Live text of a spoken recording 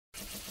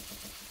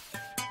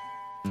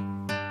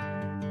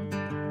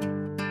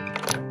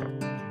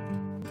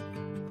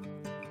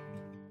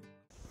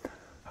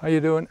How you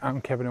doing?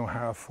 I'm Kevin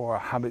O'Hara for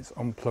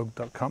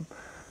habitsunplugged.com.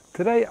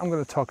 Today I'm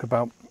going to talk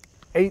about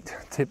 8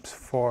 tips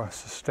for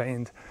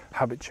sustained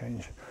habit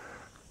change.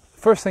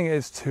 First thing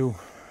is to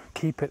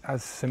keep it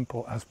as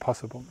simple as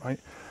possible, right?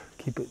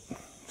 Keep it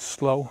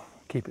slow,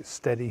 keep it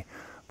steady,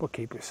 but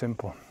keep it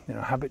simple. You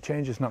know, habit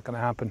change is not going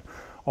to happen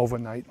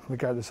overnight,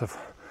 regardless of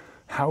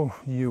how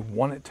you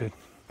want it to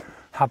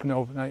happen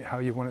overnight, how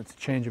you want it to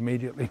change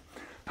immediately,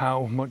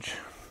 how much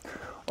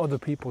other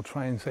people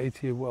try and say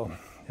to you, well,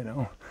 you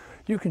know,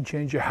 you can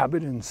change your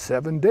habit in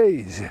 7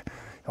 days.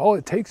 All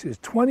it takes is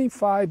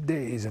 25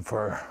 days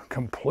for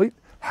complete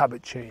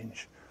habit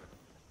change.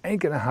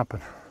 Ain't gonna happen,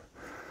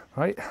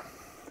 right?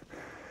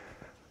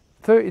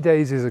 30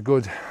 days is a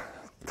good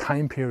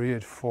time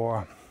period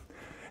for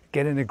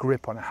getting a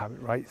grip on a habit,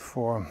 right?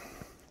 For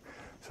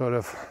sort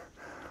of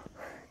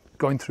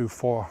going through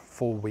 4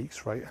 full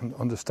weeks, right? And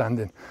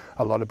understanding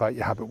a lot about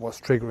your habit,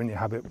 what's triggering your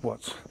habit,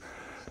 what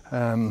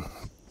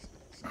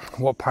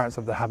parts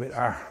of the habit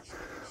are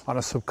on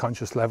a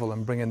subconscious level,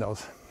 and bringing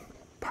those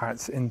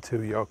parts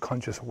into your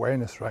conscious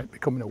awareness, right?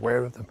 Becoming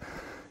aware of them.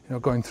 You know,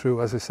 going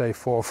through, as I say,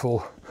 4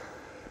 full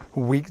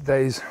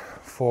weekdays,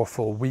 4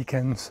 full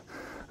weekends.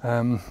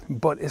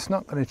 But it's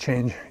not going to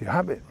change your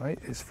habit, right?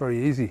 It's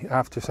very easy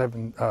after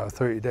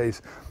 30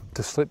 days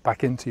to slip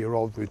back into your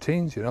old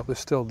routines. You know, they're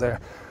still there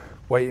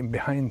waiting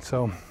behind.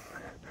 So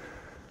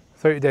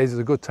 30 days is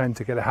a good time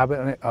to get a habit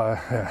on it, a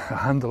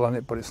handle on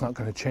it, but it's not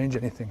going to change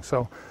anything.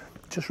 So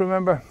just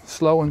remember,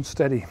 slow and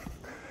steady.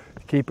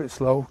 Keep it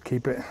slow,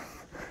 keep it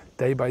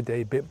day by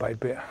day, bit by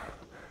bit.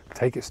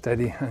 Take it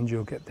steady and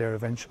you'll get there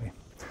eventually.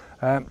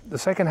 The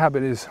second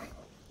habit is,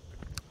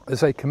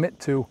 as I commit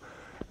to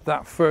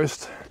that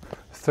first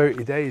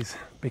 30 days,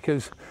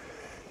 because,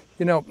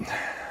 you know,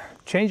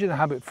 changing a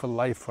habit for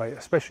life, right,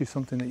 especially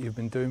something that you've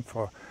been doing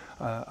for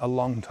a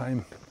long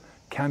time,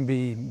 can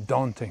be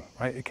daunting,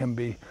 right? It can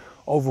be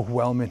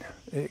overwhelming.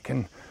 It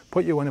can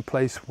put you in a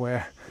place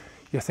where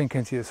you're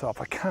thinking to yourself,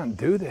 I can't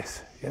do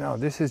this. You know,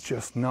 this is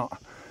just not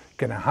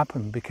going to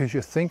happen, because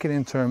you're thinking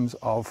in terms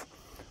of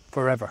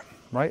forever,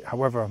 right?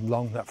 However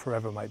long that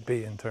forever might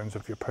be in terms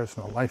of your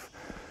personal life.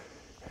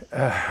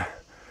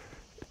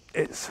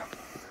 It's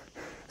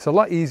a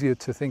lot easier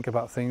to think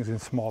about things in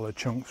smaller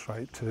chunks,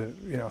 right?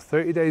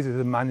 30 days is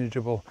a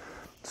manageable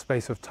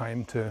space of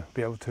time to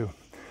be able to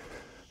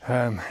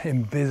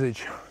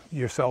envisage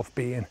yourself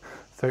being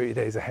 30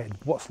 days ahead.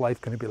 What's life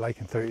going to be like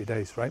in 30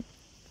 days, right?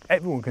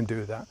 Everyone can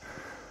do that.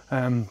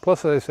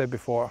 Plus, as I said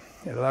before,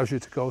 it allows you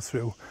to go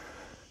through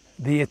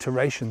the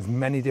iterations,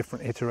 many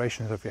different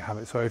iterations of your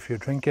habit. So if you're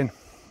drinking,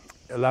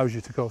 it allows you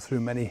to go through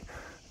many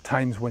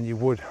times when you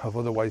would have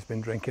otherwise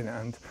been drinking,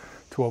 and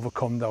to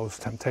overcome those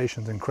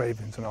temptations and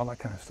cravings and all that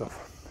kind of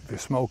stuff. If you're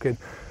smoking,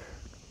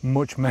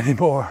 many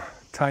more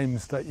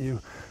times that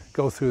you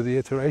go through the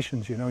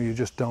iterations. You know, you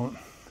just don't.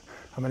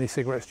 How many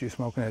cigarettes do you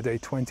smoke in a day?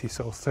 20.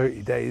 So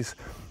 30 days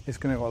is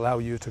going to allow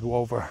you to go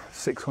over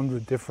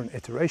 600 different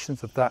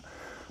iterations of that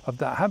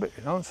habit.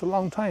 You know, it's a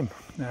long time.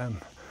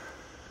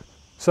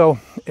 So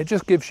it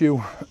just gives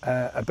you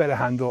a better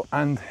handle,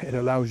 and it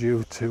allows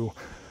you to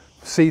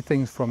see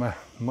things from a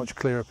much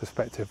clearer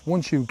perspective.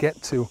 Once you get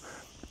to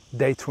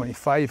day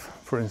 25,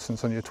 for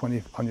instance, on your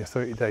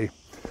 30 day,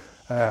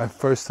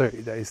 first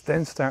 30 days,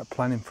 then start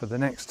planning for the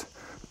next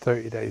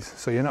 30 days.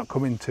 So you're not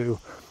coming to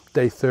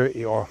day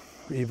 30, or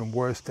even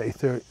worse, day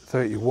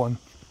 31,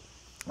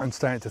 and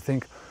starting to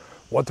think,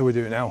 what do we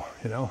do now?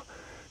 You know,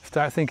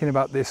 start thinking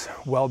about this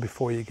well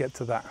before you get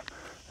to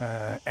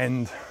that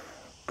end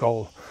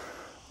goal.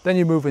 Then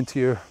you move into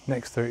your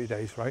next 30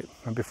 days, right?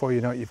 And before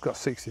you know it, you've got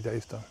 60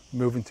 days done.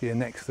 Move into your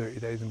next 30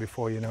 days, and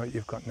before you know it,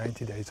 you've got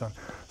 90 days on,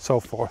 so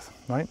forth,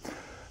 right?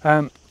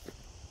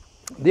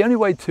 The only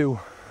way to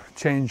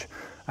change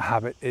a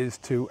habit is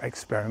to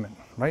experiment,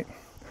 right?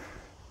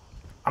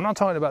 I'm not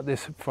talking about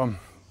this from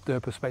the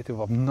perspective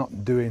of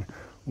not doing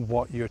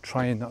what you're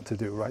trying not to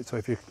do, right? So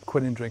if you're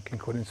quitting drinking,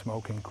 quitting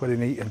smoking,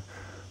 quitting eating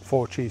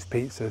 4 cheese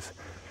pizzas,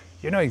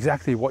 you know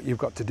exactly what you've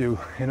got to do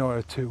in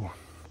order to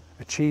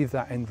achieve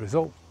that end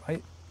result,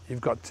 right?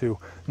 You've got to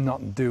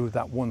not do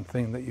that one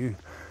thing that you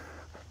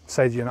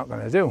said you're not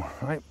going to do,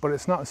 right? But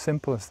it's not as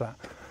simple as that.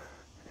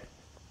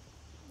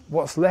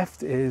 What's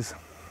left is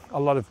a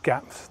lot of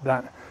gaps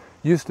that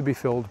used to be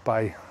filled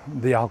by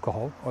the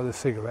alcohol or the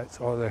cigarettes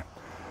or the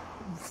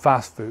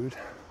fast food,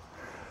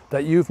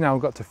 that you've now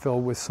got to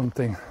fill with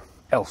something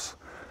else.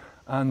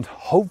 And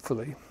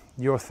hopefully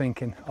you're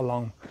thinking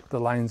along the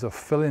lines of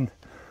filling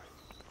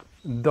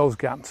those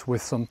gaps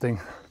with something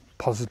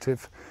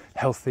positive,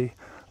 healthy,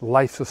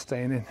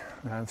 life-sustaining,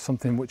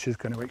 something which is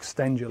going to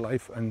extend your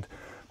life and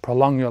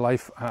prolong your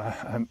life,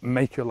 and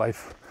make your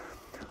life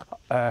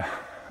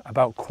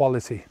about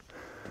quality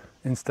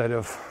instead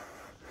of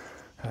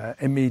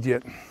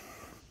immediate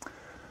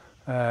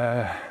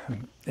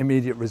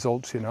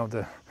results. You know,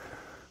 the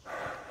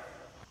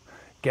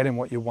getting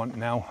what you want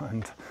now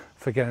and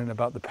forgetting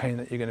about the pain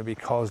that you're going to be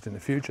caused in the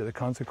future, the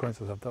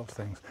consequences of those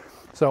things.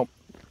 So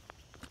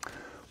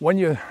when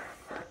you're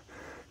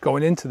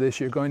going into this,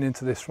 you're going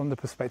into this from the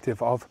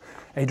perspective of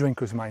a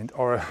drinker's mind,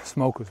 or a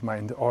smoker's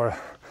mind, or a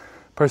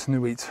person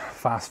who eats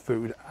fast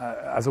food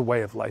as a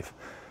way of life.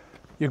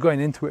 You're going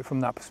into it from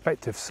that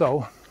perspective,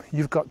 so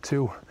you've got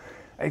to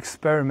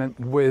experiment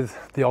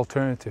with the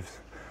alternatives.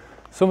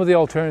 Some of the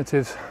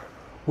alternatives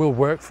will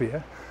work for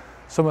you.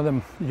 Some of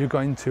them you're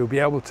going to be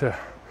able to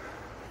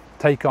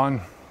take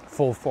on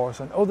full force,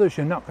 and others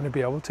you're not going to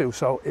be able to.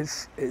 So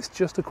it's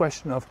just a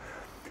question of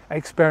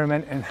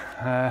experimenting,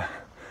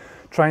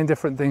 trying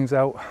different things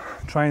out,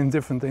 trying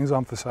different things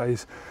on for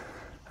size,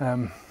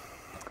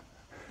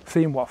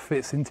 seeing what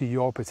fits into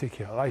your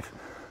particular life.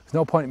 There's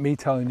no point in me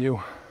telling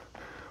you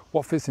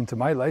what fits into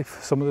my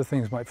life. Some of the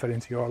things might fit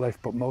into your life,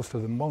 but most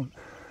of them won't.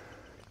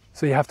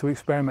 So you have to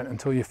experiment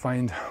until you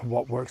find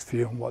what works for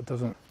you and what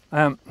doesn't.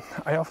 I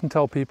often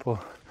tell people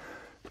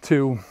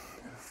to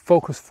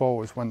focus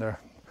forwards when they're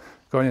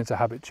going into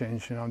habit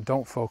change. You know,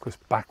 don't focus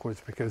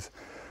backwards, because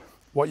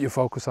what you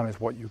focus on is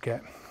what you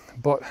get.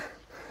 But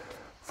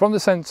from the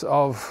sense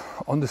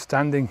of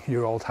understanding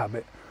your old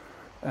habit,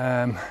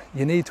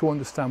 you need to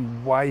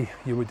understand why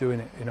you were doing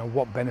it. You know,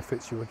 what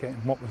benefits you were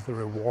getting, what was the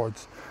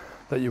rewards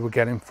that you were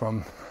getting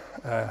from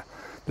the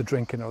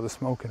drinking or the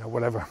smoking or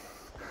whatever.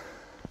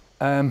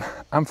 And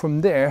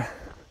from there,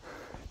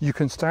 you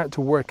can start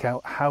to work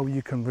out how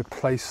you can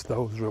replace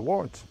those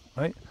rewards,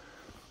 right?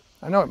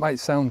 I know it might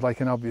sound like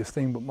an obvious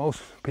thing, but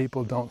most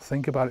people don't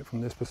think about it from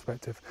this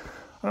perspective.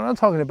 And I'm not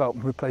talking about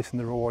replacing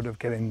the reward of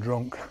getting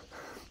drunk.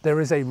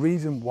 There is a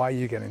reason why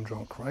you're getting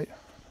drunk, right?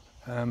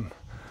 And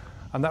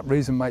that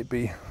reason might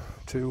be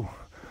to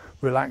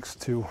relax,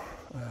 to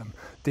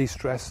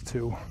de-stress,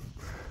 to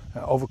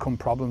overcome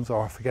problems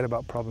or forget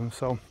about problems.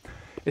 So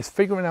it's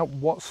figuring out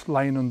what's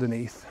lying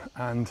underneath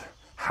and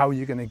how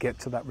you're going to get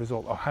to that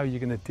result, or how you're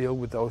going to deal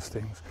with those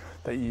things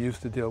that you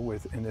used to deal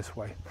with in this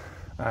way.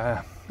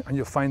 And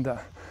you'll find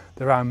that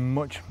there are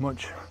much,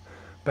 much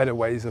better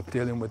ways of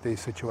dealing with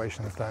these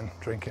situations than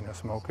drinking or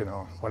smoking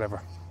or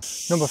whatever.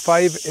 Number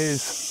 5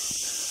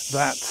 is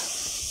that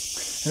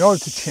in order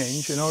to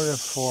change, in order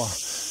for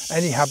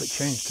any habit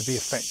change to be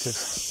effective,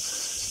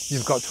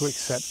 you've got to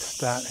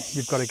accept that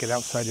you've got to get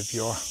outside of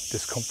your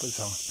discomfort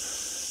zone.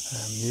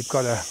 You've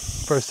got to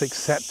first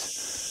accept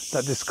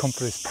that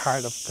discomfort is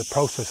part of the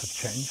process of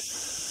change.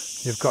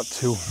 You've got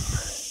to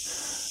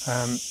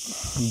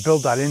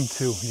build that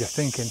into your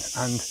thinking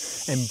and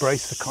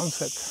embrace the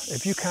concept.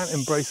 If you can't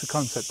embrace the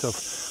concept of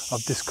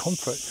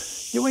discomfort,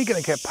 you ain't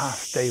going to get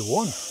past day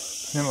 1.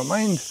 Never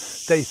mind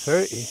day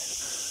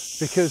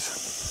 30,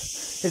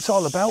 because it's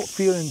all about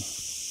feeling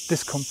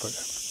discomfort.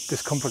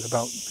 Discomfort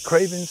about the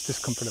cravings,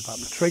 discomfort about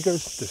the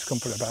triggers,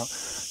 discomfort about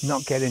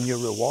not getting your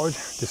reward,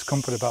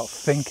 discomfort about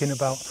thinking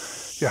about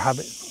your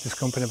habit,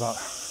 discomfort about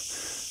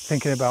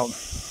thinking about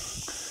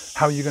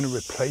how you're going to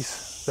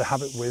replace the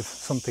habit with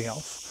something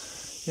else.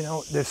 You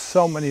know, there's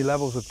so many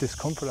levels of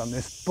discomfort on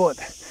this, but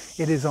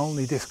it is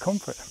only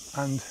discomfort,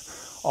 and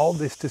all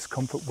this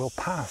discomfort will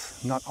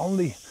pass, not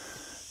only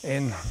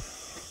in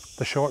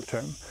the short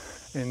term,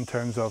 in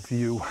terms of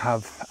you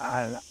have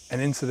an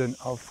incident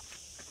of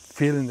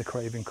feeling the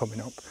craving coming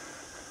up,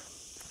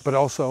 but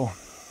also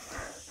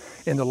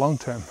in the long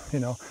term. You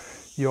know,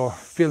 your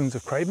feelings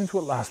of cravings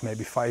will last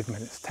maybe 5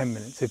 minutes, 10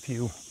 minutes if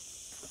you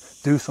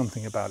do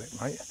something about it,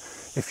 right?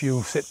 If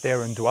you sit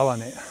there and dwell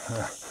on it,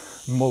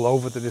 mull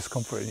over the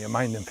discomfort in your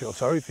mind and feel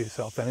sorry for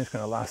yourself, then it's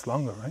going to last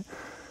longer, right?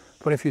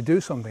 But if you do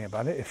something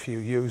about it, if you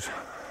use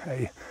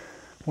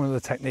one of the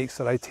techniques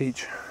that I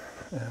teach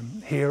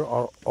here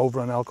or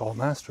over on Alcohol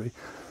Mastery,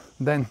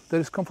 then the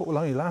discomfort will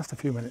only last a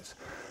few minutes.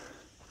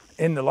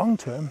 In the long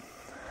term,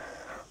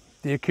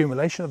 the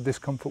accumulation of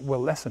discomfort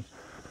will lessen,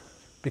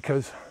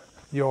 because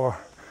you're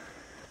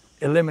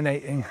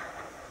eliminating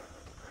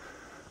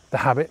the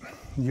habit.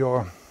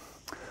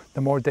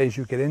 The more days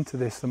you get into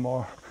this, the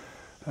more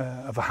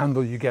of a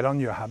handle you get on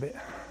your habit,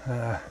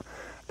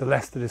 the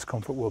less the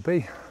discomfort will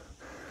be.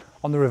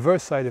 On the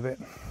reverse side of it,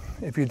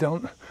 if you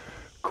don't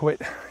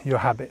quit your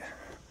habit,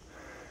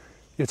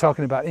 you're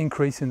talking about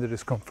increasing the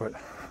discomfort,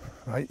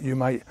 right? You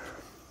might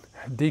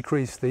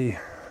decrease the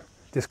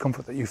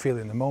discomfort that you feel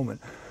in the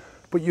moment,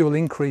 but you'll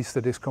increase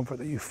the discomfort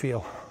that you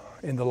feel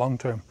in the long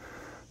term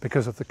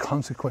because of the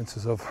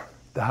consequences of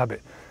the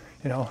habit.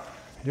 You know,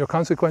 your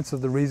consequences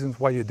of the reasons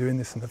why you're doing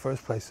this in the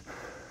first place.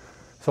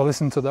 So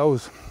listen to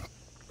those.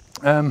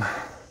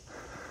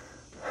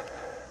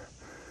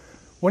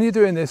 When you're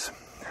doing this,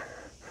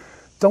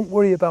 don't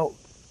worry about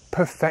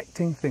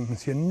perfecting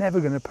things. You're never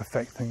going to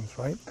perfect things,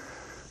 right?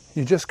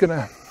 You're just going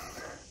to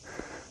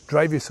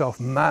drive yourself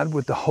mad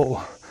with the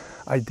whole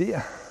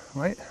idea,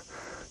 right?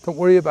 Don't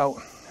worry about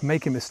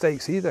making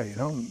mistakes either. You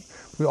know,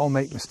 we all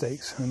make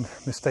mistakes, and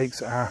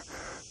mistakes are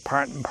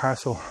part and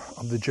parcel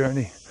of the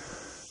journey.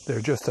 They're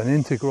just an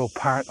integral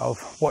part of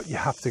what you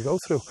have to go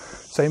through.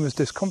 Same as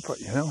discomfort,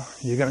 you know.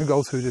 You're going to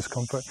go through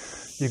discomfort.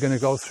 You're going to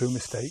go through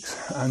mistakes,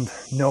 and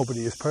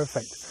nobody is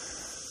perfect,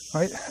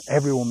 right?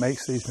 Everyone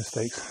makes these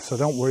mistakes, so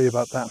don't worry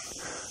about that.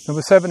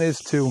 Number 7 is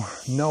to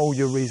know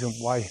your reason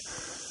why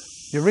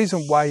Your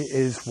reason why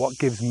is what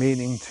gives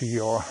meaning to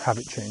your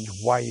habit change,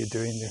 why you're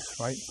doing this,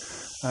 right?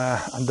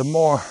 And the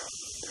more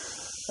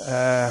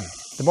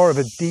of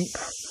a deep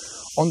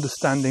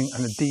understanding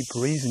and a deep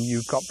reason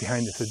you've got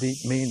behind it, a deep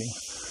meaning,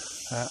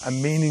 a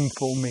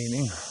meaningful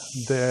meaning,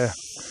 the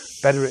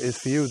better it is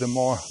for you, the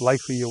more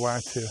likely you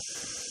are to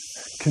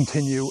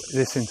continue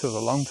this into the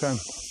long term,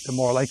 the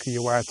more likely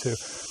you are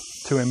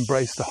to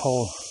embrace the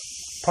whole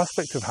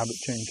prospect of habit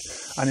change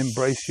and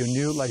embrace your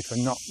new life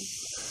and not,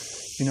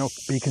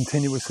 be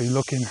continuously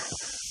looking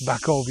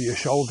back over your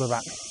shoulder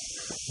at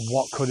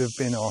what could have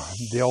been or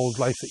the old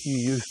life that you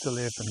used to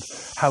live and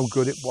how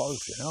good it was,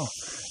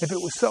 If it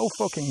was so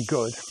fucking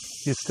good,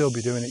 you'd still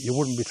be doing it. You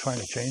wouldn't be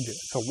trying to change it.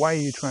 So why are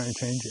you trying to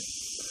change it,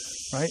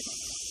 right?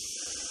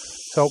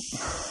 So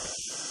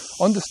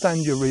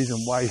understand your reason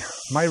why.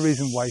 My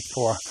reason why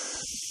for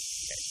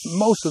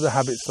most of the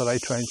habits that I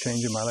try and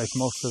change in my life,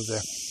 most of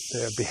the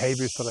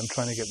behaviors that I'm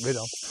trying to get rid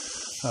of,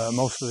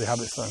 most of the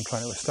habits that I'm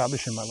trying to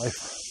establish in my life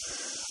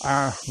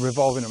are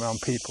revolving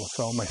around people.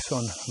 So my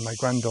son, my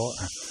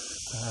granddaughter,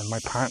 my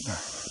partner.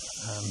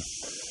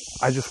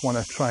 I just want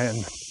to try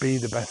and be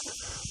the best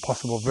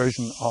possible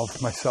version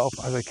of myself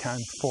as I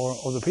can for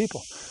other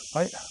people,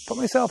 right? For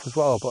myself as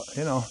well, but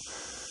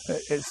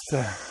it's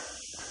to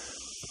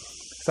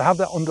have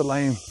that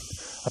underlying.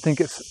 I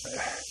think it's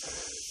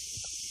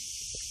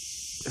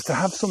to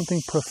have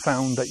something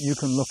profound that you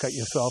can look at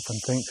yourself and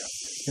think,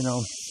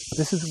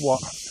 this is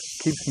what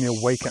keeps me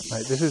awake at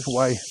night. This is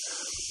why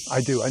I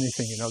do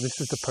anything,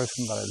 this is the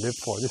person that I live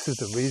for. This is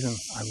the reason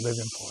I'm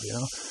living for,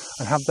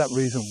 and have that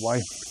reason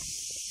why.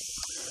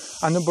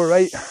 And number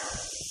 8,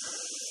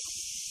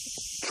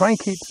 try and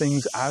keep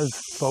things as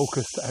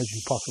focused as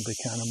you possibly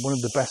can. And one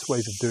of the best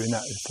ways of doing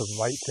that is to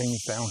write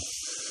things down.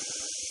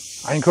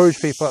 I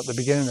encourage people at the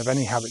beginning of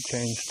any habit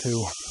change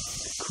to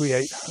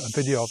create a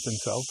video of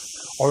themselves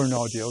or an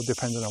audio,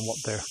 depending on what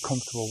they're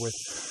comfortable with.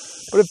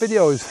 But a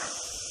video is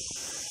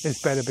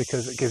better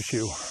because it gives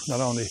you not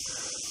only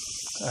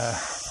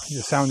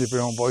the sound of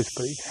your own voice,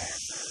 but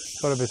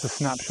sort of it's a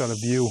snapshot of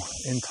you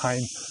in time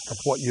of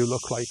what you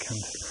look like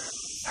and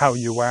how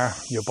you are,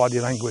 your body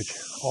language,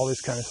 all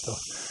this kind of stuff.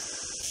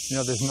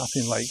 There's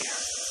nothing like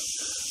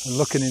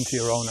looking into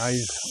your own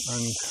eyes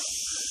and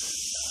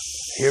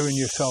hearing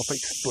yourself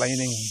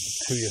explaining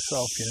to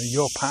yourself,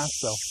 your past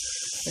self,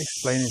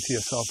 explaining to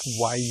yourself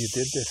why you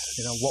did this,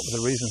 what were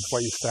the reasons why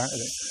you started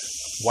it,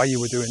 why you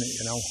were doing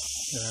it,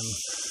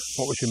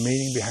 what was your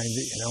meaning behind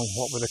it,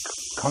 what were the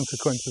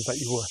consequences that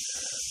you were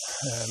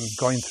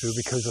going through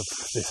because of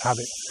this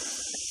habit.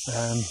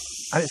 And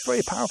it's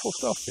very powerful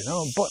stuff,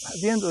 but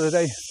at the end of the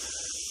day,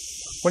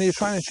 when you're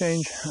trying to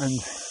change and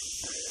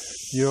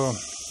you're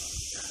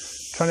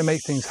trying to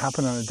make things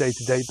happen on a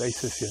day-to-day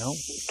basis,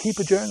 keep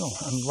a journal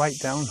and write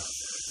down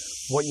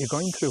what you're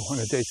going through on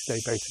a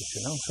day-to-day basis,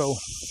 So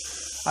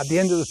at the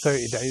end of the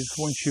 30 days,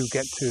 once you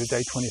get to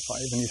day 25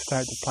 and you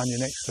start to plan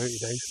your next 30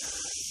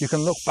 days, you can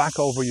look back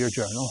over your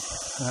journal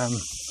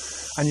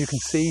and you can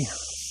see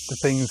the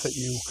things that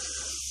you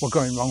were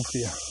going wrong for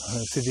you,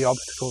 see the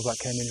obstacles that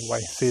came in your way,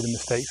 see the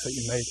mistakes that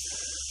you made,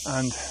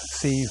 and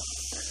see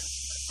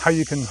how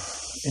you can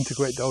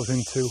integrate those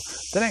into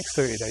the next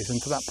 30 days,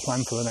 into that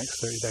plan for the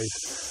next 30 days.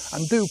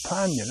 And do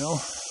plan,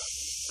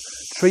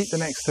 treat the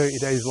next 30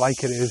 days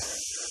like it is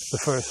the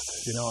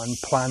first, and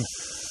plan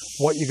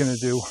what you're going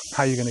to do,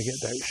 how you're going to get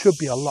there. It should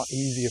be a lot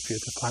easier for you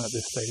to plan at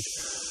this stage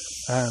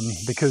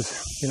because,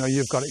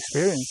 you've got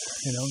experience.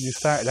 You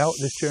started out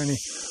this journey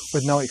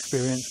with no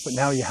experience, but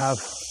now you have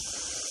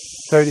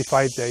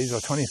 35 days or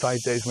 25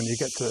 days when you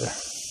get to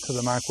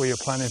the mark where you're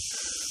planning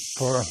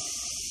for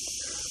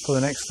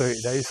the next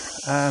 30 days.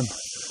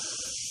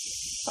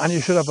 And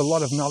you should have a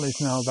lot of knowledge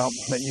now about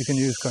that you can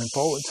use going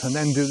forwards, and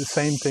then do the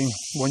same thing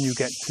when you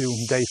get to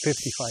day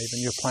 55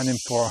 and you're planning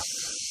for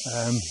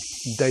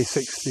day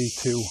 60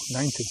 to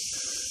 90.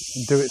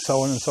 And do it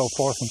so on and so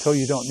forth until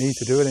you don't need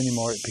to do it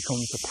anymore. It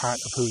becomes a part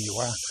of who you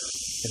are.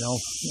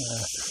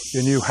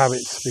 Your new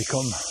habits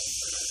become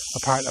a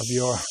part of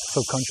your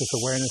subconscious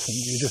awareness, and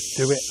you just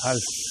do it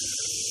as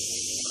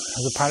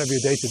a part of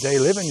your day-to-day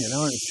living,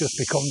 and it just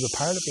becomes a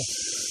part of you.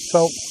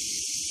 So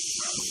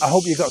I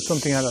hope you got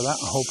something out of that.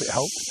 I hope it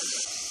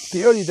helped.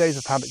 The early days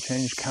of habit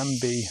change can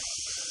be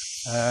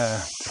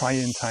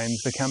trying times.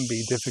 They can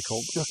be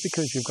difficult just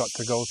because you've got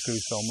to go through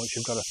so much.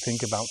 You've got to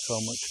think about so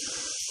much.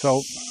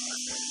 So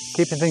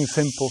keeping things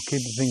simple,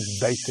 keeping things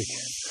basic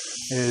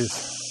is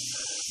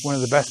one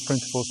of the best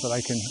principles that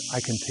I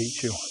can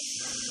teach you.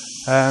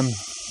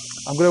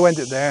 I'm going to end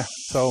it there.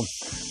 So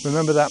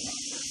remember that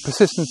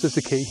persistence is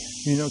the key.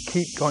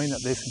 Keep going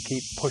at this and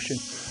keep pushing.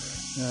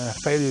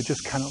 Failure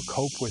just cannot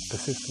cope with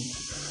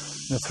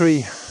persistence. The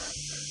 3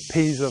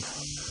 P's of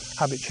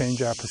habit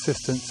change are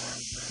persistence,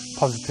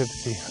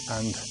 positivity,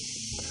 and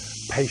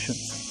patience.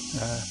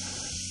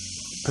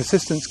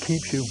 Persistence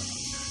keeps you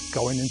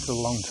going into the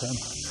long term.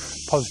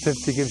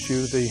 Positivity gives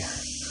you the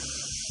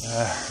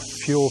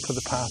fuel for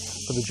the path,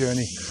 for the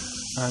journey,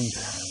 and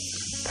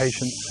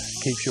patience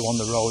keeps you on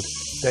the road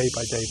day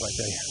by day by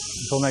day.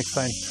 Until next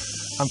time,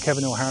 I'm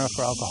Kevin O'Hara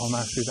for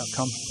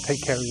alcoholmastery.com.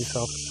 Take care of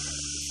yourself.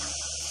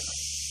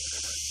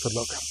 Good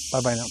luck.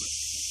 Bye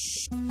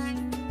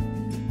bye now.